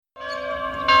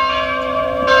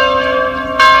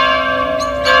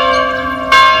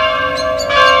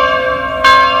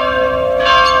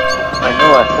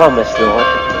promise, Lord,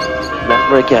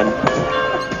 never again.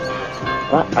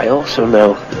 But I also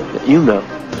know that you know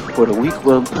what a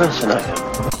weak-willed person I am.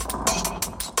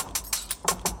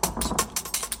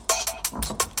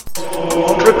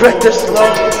 Don't regret this,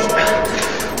 Lord.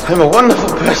 I'm a wonderful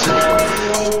person.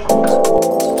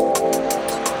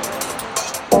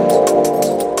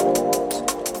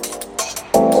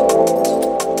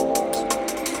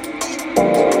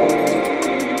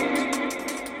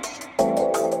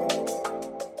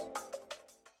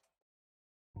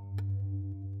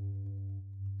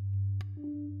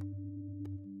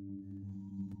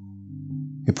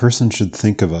 A person should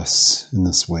think of us in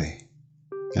this way,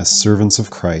 as servants of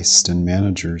Christ and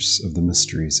managers of the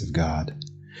mysteries of God.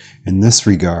 In this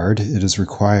regard, it is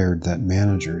required that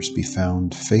managers be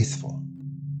found faithful.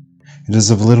 It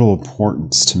is of little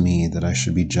importance to me that I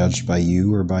should be judged by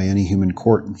you or by any human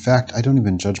court. In fact, I don't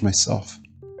even judge myself,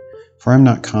 for I am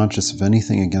not conscious of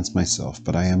anything against myself,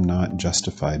 but I am not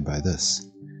justified by this.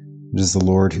 It is the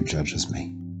Lord who judges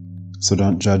me. So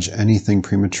don't judge anything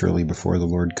prematurely before the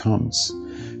Lord comes,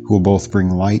 who will both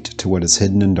bring light to what is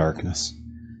hidden in darkness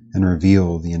and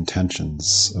reveal the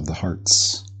intentions of the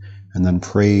hearts. And then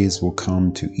praise will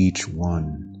come to each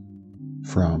one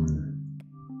from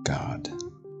God.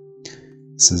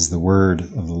 This is the word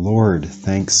of the Lord.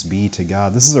 Thanks be to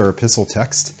God. This is our epistle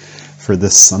text for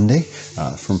this Sunday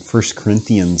from 1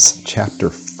 Corinthians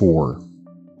chapter 4.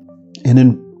 And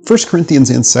in 1 Corinthians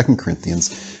and 2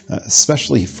 Corinthians,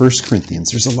 especially 1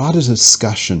 Corinthians, there's a lot of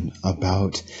discussion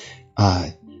about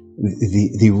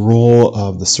the role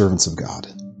of the servants of God,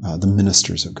 the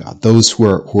ministers of God, those who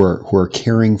are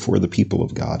caring for the people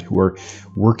of God, who are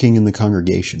working in the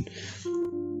congregation,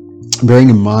 bearing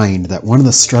in mind that one of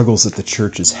the struggles that the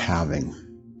church is having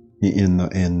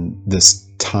in this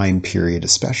time period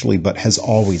especially, but has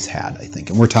always had, I think,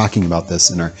 and we're talking about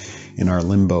this in our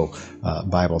Limbo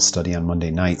Bible study on Monday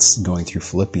nights going through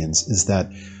Philippians, is that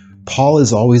Paul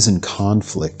is always in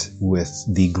conflict with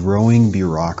the growing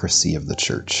bureaucracy of the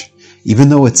church. Even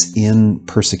though it's in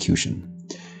persecution,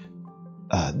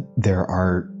 there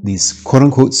are these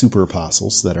quote-unquote super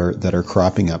apostles that are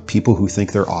cropping up, people who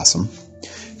think they're awesome,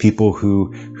 people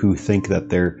who think that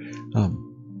their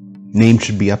name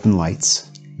should be up in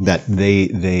lights, that they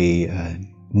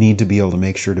need to be able to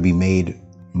make sure to be made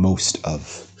most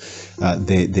of.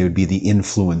 They would be the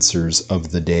influencers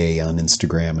of the day on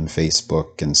Instagram and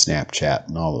Facebook and Snapchat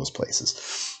and all those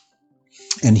places.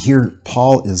 And here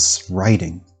Paul is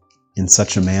writing in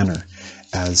such a manner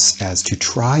as to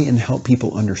try and help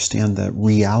people understand the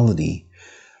reality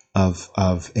of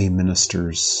a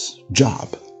minister's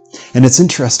job. And it's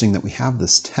interesting that we have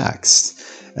this text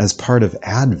as part of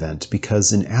Advent,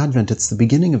 because in Advent it's the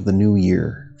beginning of the new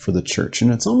year for the church,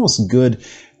 and it's almost good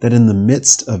that in the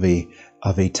midst of a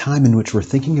time in which we're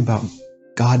thinking about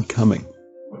God coming,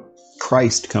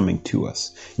 Christ coming to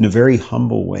us in a very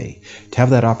humble way, to have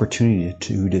that opportunity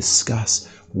to discuss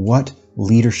what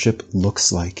leadership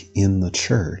looks like in the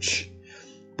church,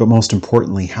 but most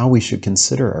importantly, how we should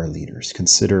consider our leaders,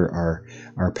 consider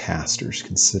our pastors,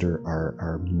 consider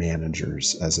our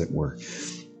managers, as it were.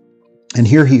 And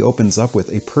here he opens up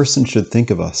with, a person should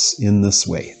think of us in this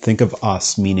way. Think of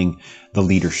us, meaning the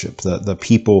leadership, the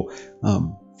people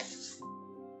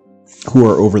who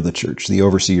are over the church, the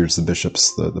overseers, the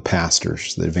bishops, the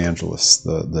pastors, the evangelists,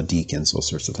 the deacons, those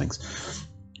sorts of things,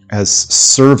 as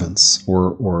servants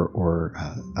or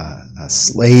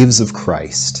slaves of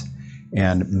Christ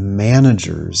and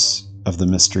managers of the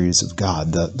mysteries of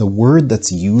God. The word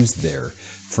that's used there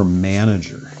for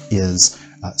manager is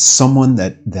someone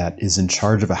that is in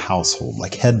charge of a household,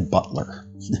 like head butler,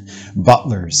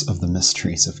 butlers of the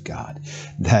mysteries of God,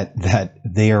 that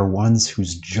they are ones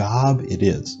whose job it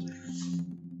is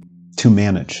to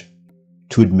manage,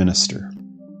 to administer,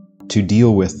 to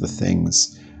deal with the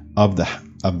things of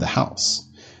the house,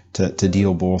 to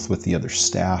deal both with the other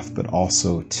staff, but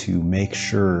also to make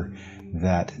sure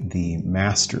that the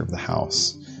master of the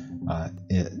house,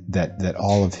 that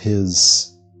all of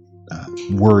his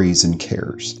worries and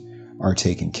cares are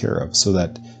taken care of, so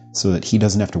that he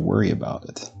doesn't have to worry about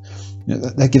it.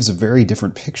 That gives a very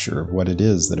different picture of what it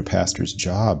is that a pastor's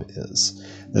job is.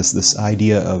 This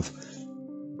idea of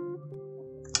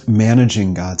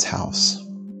managing God's house,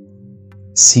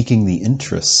 seeking the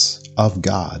interests of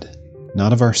God,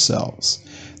 not of ourselves.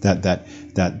 That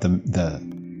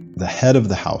the head of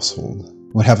the household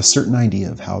would have a certain idea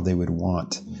of how they would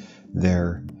want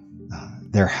their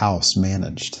house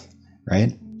managed,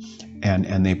 right?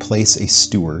 And they place a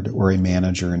steward or a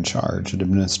manager in charge, an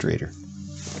administrator,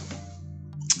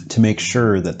 to make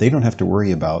sure that they don't have to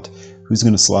worry about Who's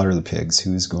going to slaughter the pigs?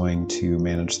 Who's going to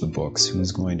manage the books?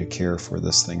 Who's going to care for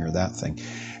this thing or that thing?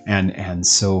 And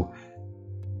so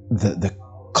the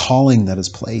calling that is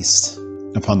placed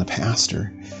upon the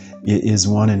pastor is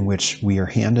one in which we are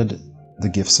handed the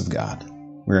gifts of God.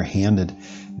 We are handed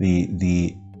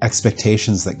the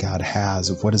expectations that God has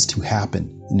of what is to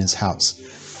happen in his house,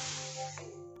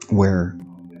 where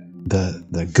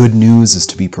the good news is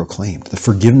to be proclaimed. The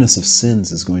forgiveness of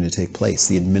sins is going to take place.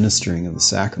 The administering of the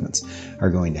sacraments are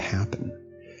going to happen.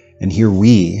 And here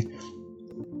we,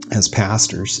 as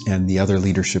pastors and the other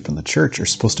leadership in the church, are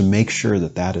supposed to make sure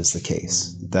that that is the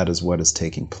case. That is what is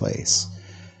taking place.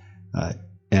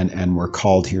 And we're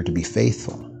called here to be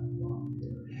faithful.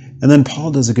 And then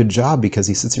Paul does a good job because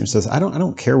he sits here and says, I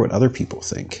don't care what other people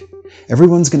think.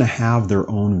 Everyone's going to have their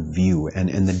own view.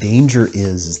 And the danger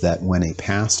is that when a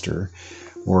pastor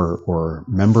or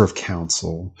member of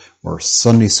council or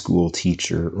Sunday school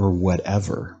teacher or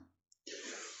whatever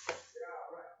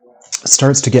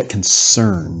starts to get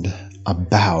concerned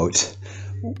about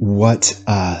what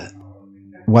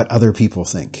other people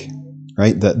think,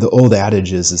 right? The old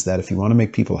adage is that if you want to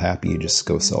make people happy, you just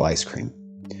go sell ice cream.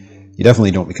 You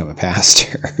definitely don't become a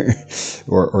pastor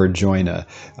or join a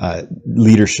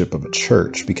leadership of a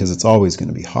church, because it's always going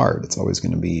to be hard. It's always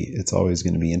going to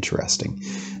be interesting.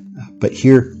 But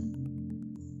here,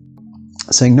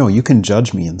 saying, no, you can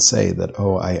judge me and say that,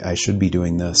 oh, I should be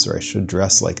doing this, or I should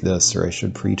dress like this, or I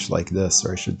should preach like this,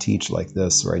 or I should teach like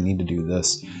this, or I need to do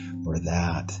this or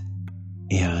that.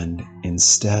 And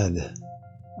instead,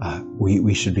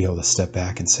 we should be able to step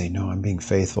back and say, no, I'm being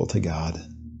faithful to God,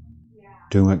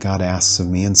 doing what God asks of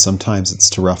me. And sometimes it's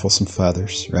to ruffle some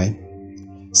feathers, right?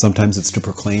 Sometimes it's to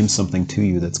proclaim something to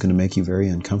you that's going to make you very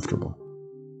uncomfortable,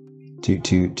 to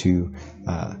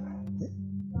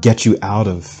get you out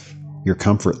of your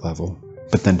comfort level,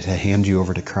 but then to hand you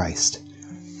over to Christ,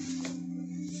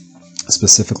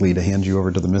 specifically to hand you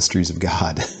over to the mysteries of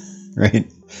God, right?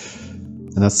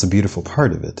 And that's the beautiful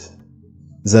part of it,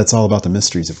 is that's all about the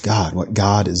mysteries of God, what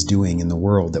God is doing in the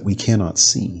world that we cannot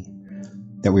see,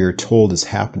 that we are told is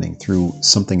happening through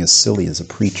something as silly as a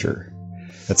preacher,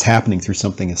 that's happening through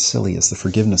something as silly as the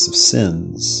forgiveness of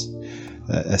sins,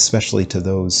 especially to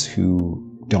those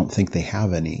who don't think they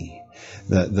have any,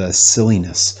 the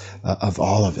silliness of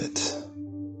all of it.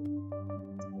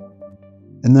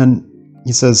 And then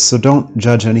he says, so don't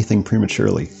judge anything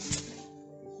prematurely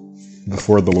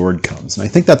before the Lord comes. And I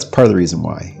think that's part of the reason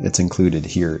why it's included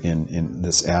here in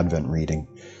this Advent reading.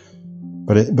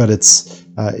 But it's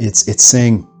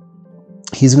saying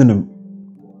he's going to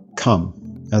come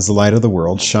as the light of the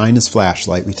world, shine his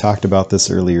flashlight. We talked about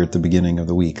this earlier at the beginning of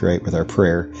the week, right, with our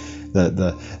prayer,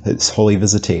 this holy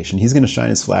visitation. He's going to shine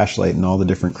his flashlight in all the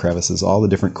different crevices, all the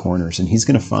different corners, and he's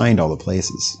going to find all the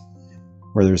places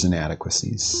where there's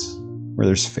inadequacies, where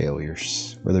there's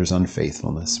failures, where there's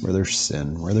unfaithfulness, where there's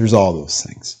sin, where there's all those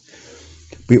things.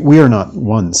 We are not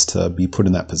ones to be put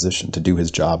in that position to do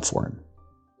his job for him.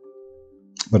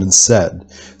 But instead,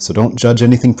 so don't judge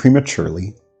anything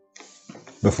prematurely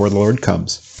before the Lord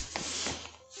comes,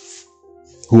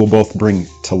 who will both bring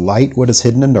to light what is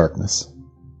hidden in darkness,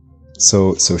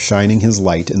 so shining his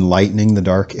light, enlightening the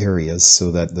dark areas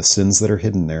so that the sins that are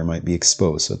hidden there might be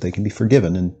exposed, so that they can be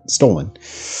forgiven and stolen,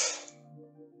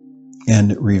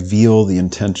 and reveal the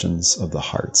intentions of the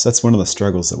hearts. That's one of the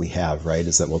struggles that we have, right,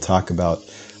 is that we'll talk about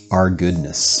our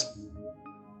goodness,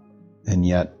 and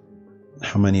yet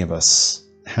how many of us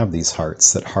have these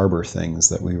hearts that harbor things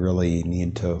that we really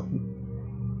need to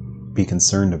be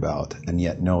concerned about, and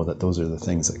yet know that those are the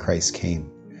things that Christ came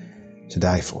to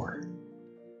die for?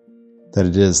 That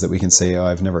it is that we can say, oh,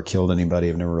 I've never killed anybody,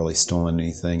 I've never really stolen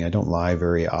anything, I don't lie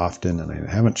very often, and I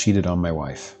haven't cheated on my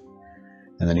wife.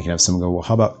 And then you can have someone go, well,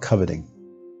 how about coveting?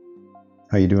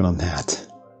 How are you doing on that?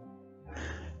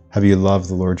 Have you loved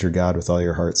the Lord your God with all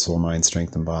your heart, soul, mind,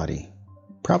 strength, and body?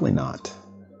 Probably not.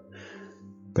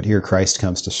 But here Christ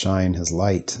comes to shine his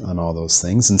light on all those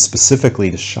things, and specifically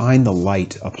to shine the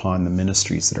light upon the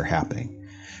ministries that are happening.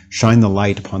 Shine the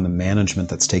light upon the management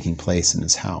that's taking place in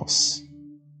his house.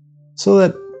 So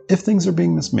that if things are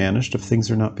being mismanaged, if things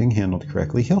are not being handled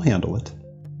correctly, he'll handle it.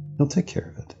 He'll take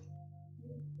care of it.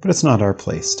 But it's not our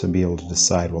place to be able to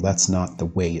decide, well, that's not the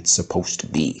way it's supposed to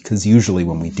be. Because usually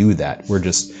when we do that, we're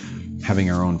just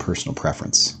having our own personal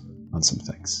preference on some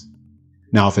things.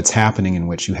 Now, if it's happening in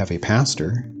which you have a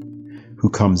pastor who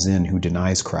comes in who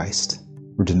denies Christ,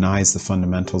 or denies the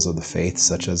fundamentals of the faith,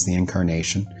 such as the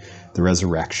incarnation, the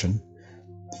resurrection,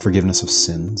 forgiveness of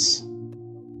sins,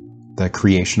 the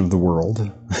creation of the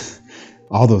world,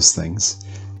 all those things,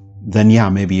 then yeah,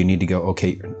 maybe you need to go,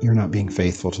 okay, you're not being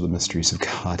faithful to the mysteries of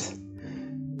God.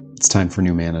 It's time for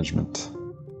new management.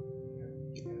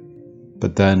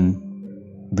 But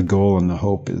then the goal and the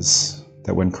hope is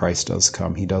that when Christ does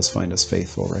come, he does find us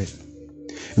faithful, right?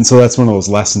 And so that's one of those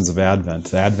lessons of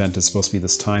Advent. Advent is supposed to be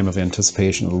this time of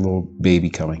anticipation of the little baby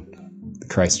coming, the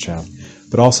Christ child,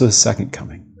 but also his second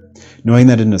coming. Knowing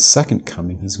that in his second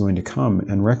coming, he's going to come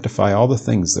and rectify all the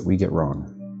things that we get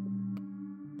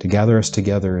wrong, to gather us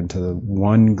together into the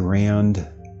one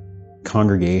grand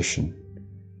congregation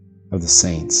of the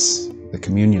saints, the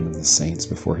communion of the saints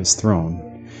before his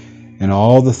throne, and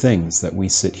all the things that we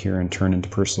sit here and turn into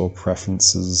personal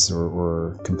preferences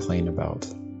or complain about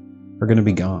are going to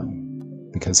be gone,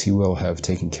 because he will have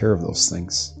taken care of those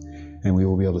things, and we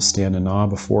will be able to stand in awe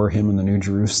before him in the New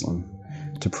Jerusalem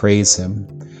to praise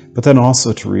him, but then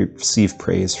also to receive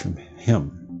praise from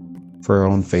him for our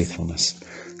own faithfulness,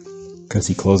 because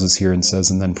he closes here and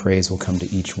says, and then praise will come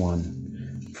to each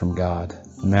one from God.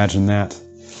 Imagine that,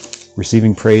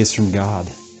 receiving praise from God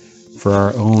for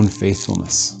our own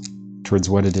faithfulness towards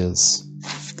what it is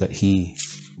that he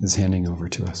is handing over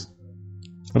to us.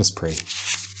 Let us pray.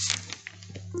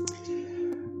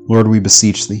 Lord, we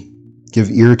beseech thee, give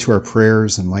ear to our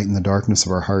prayers and lighten the darkness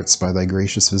of our hearts by thy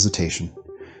gracious visitation,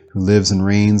 who lives and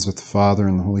reigns with the Father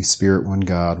and the Holy Spirit, one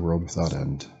God, world without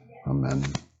end. Amen.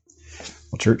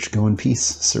 Well, church, go in peace,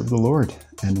 serve the Lord,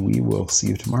 and we will see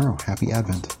you tomorrow. Happy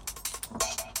Advent.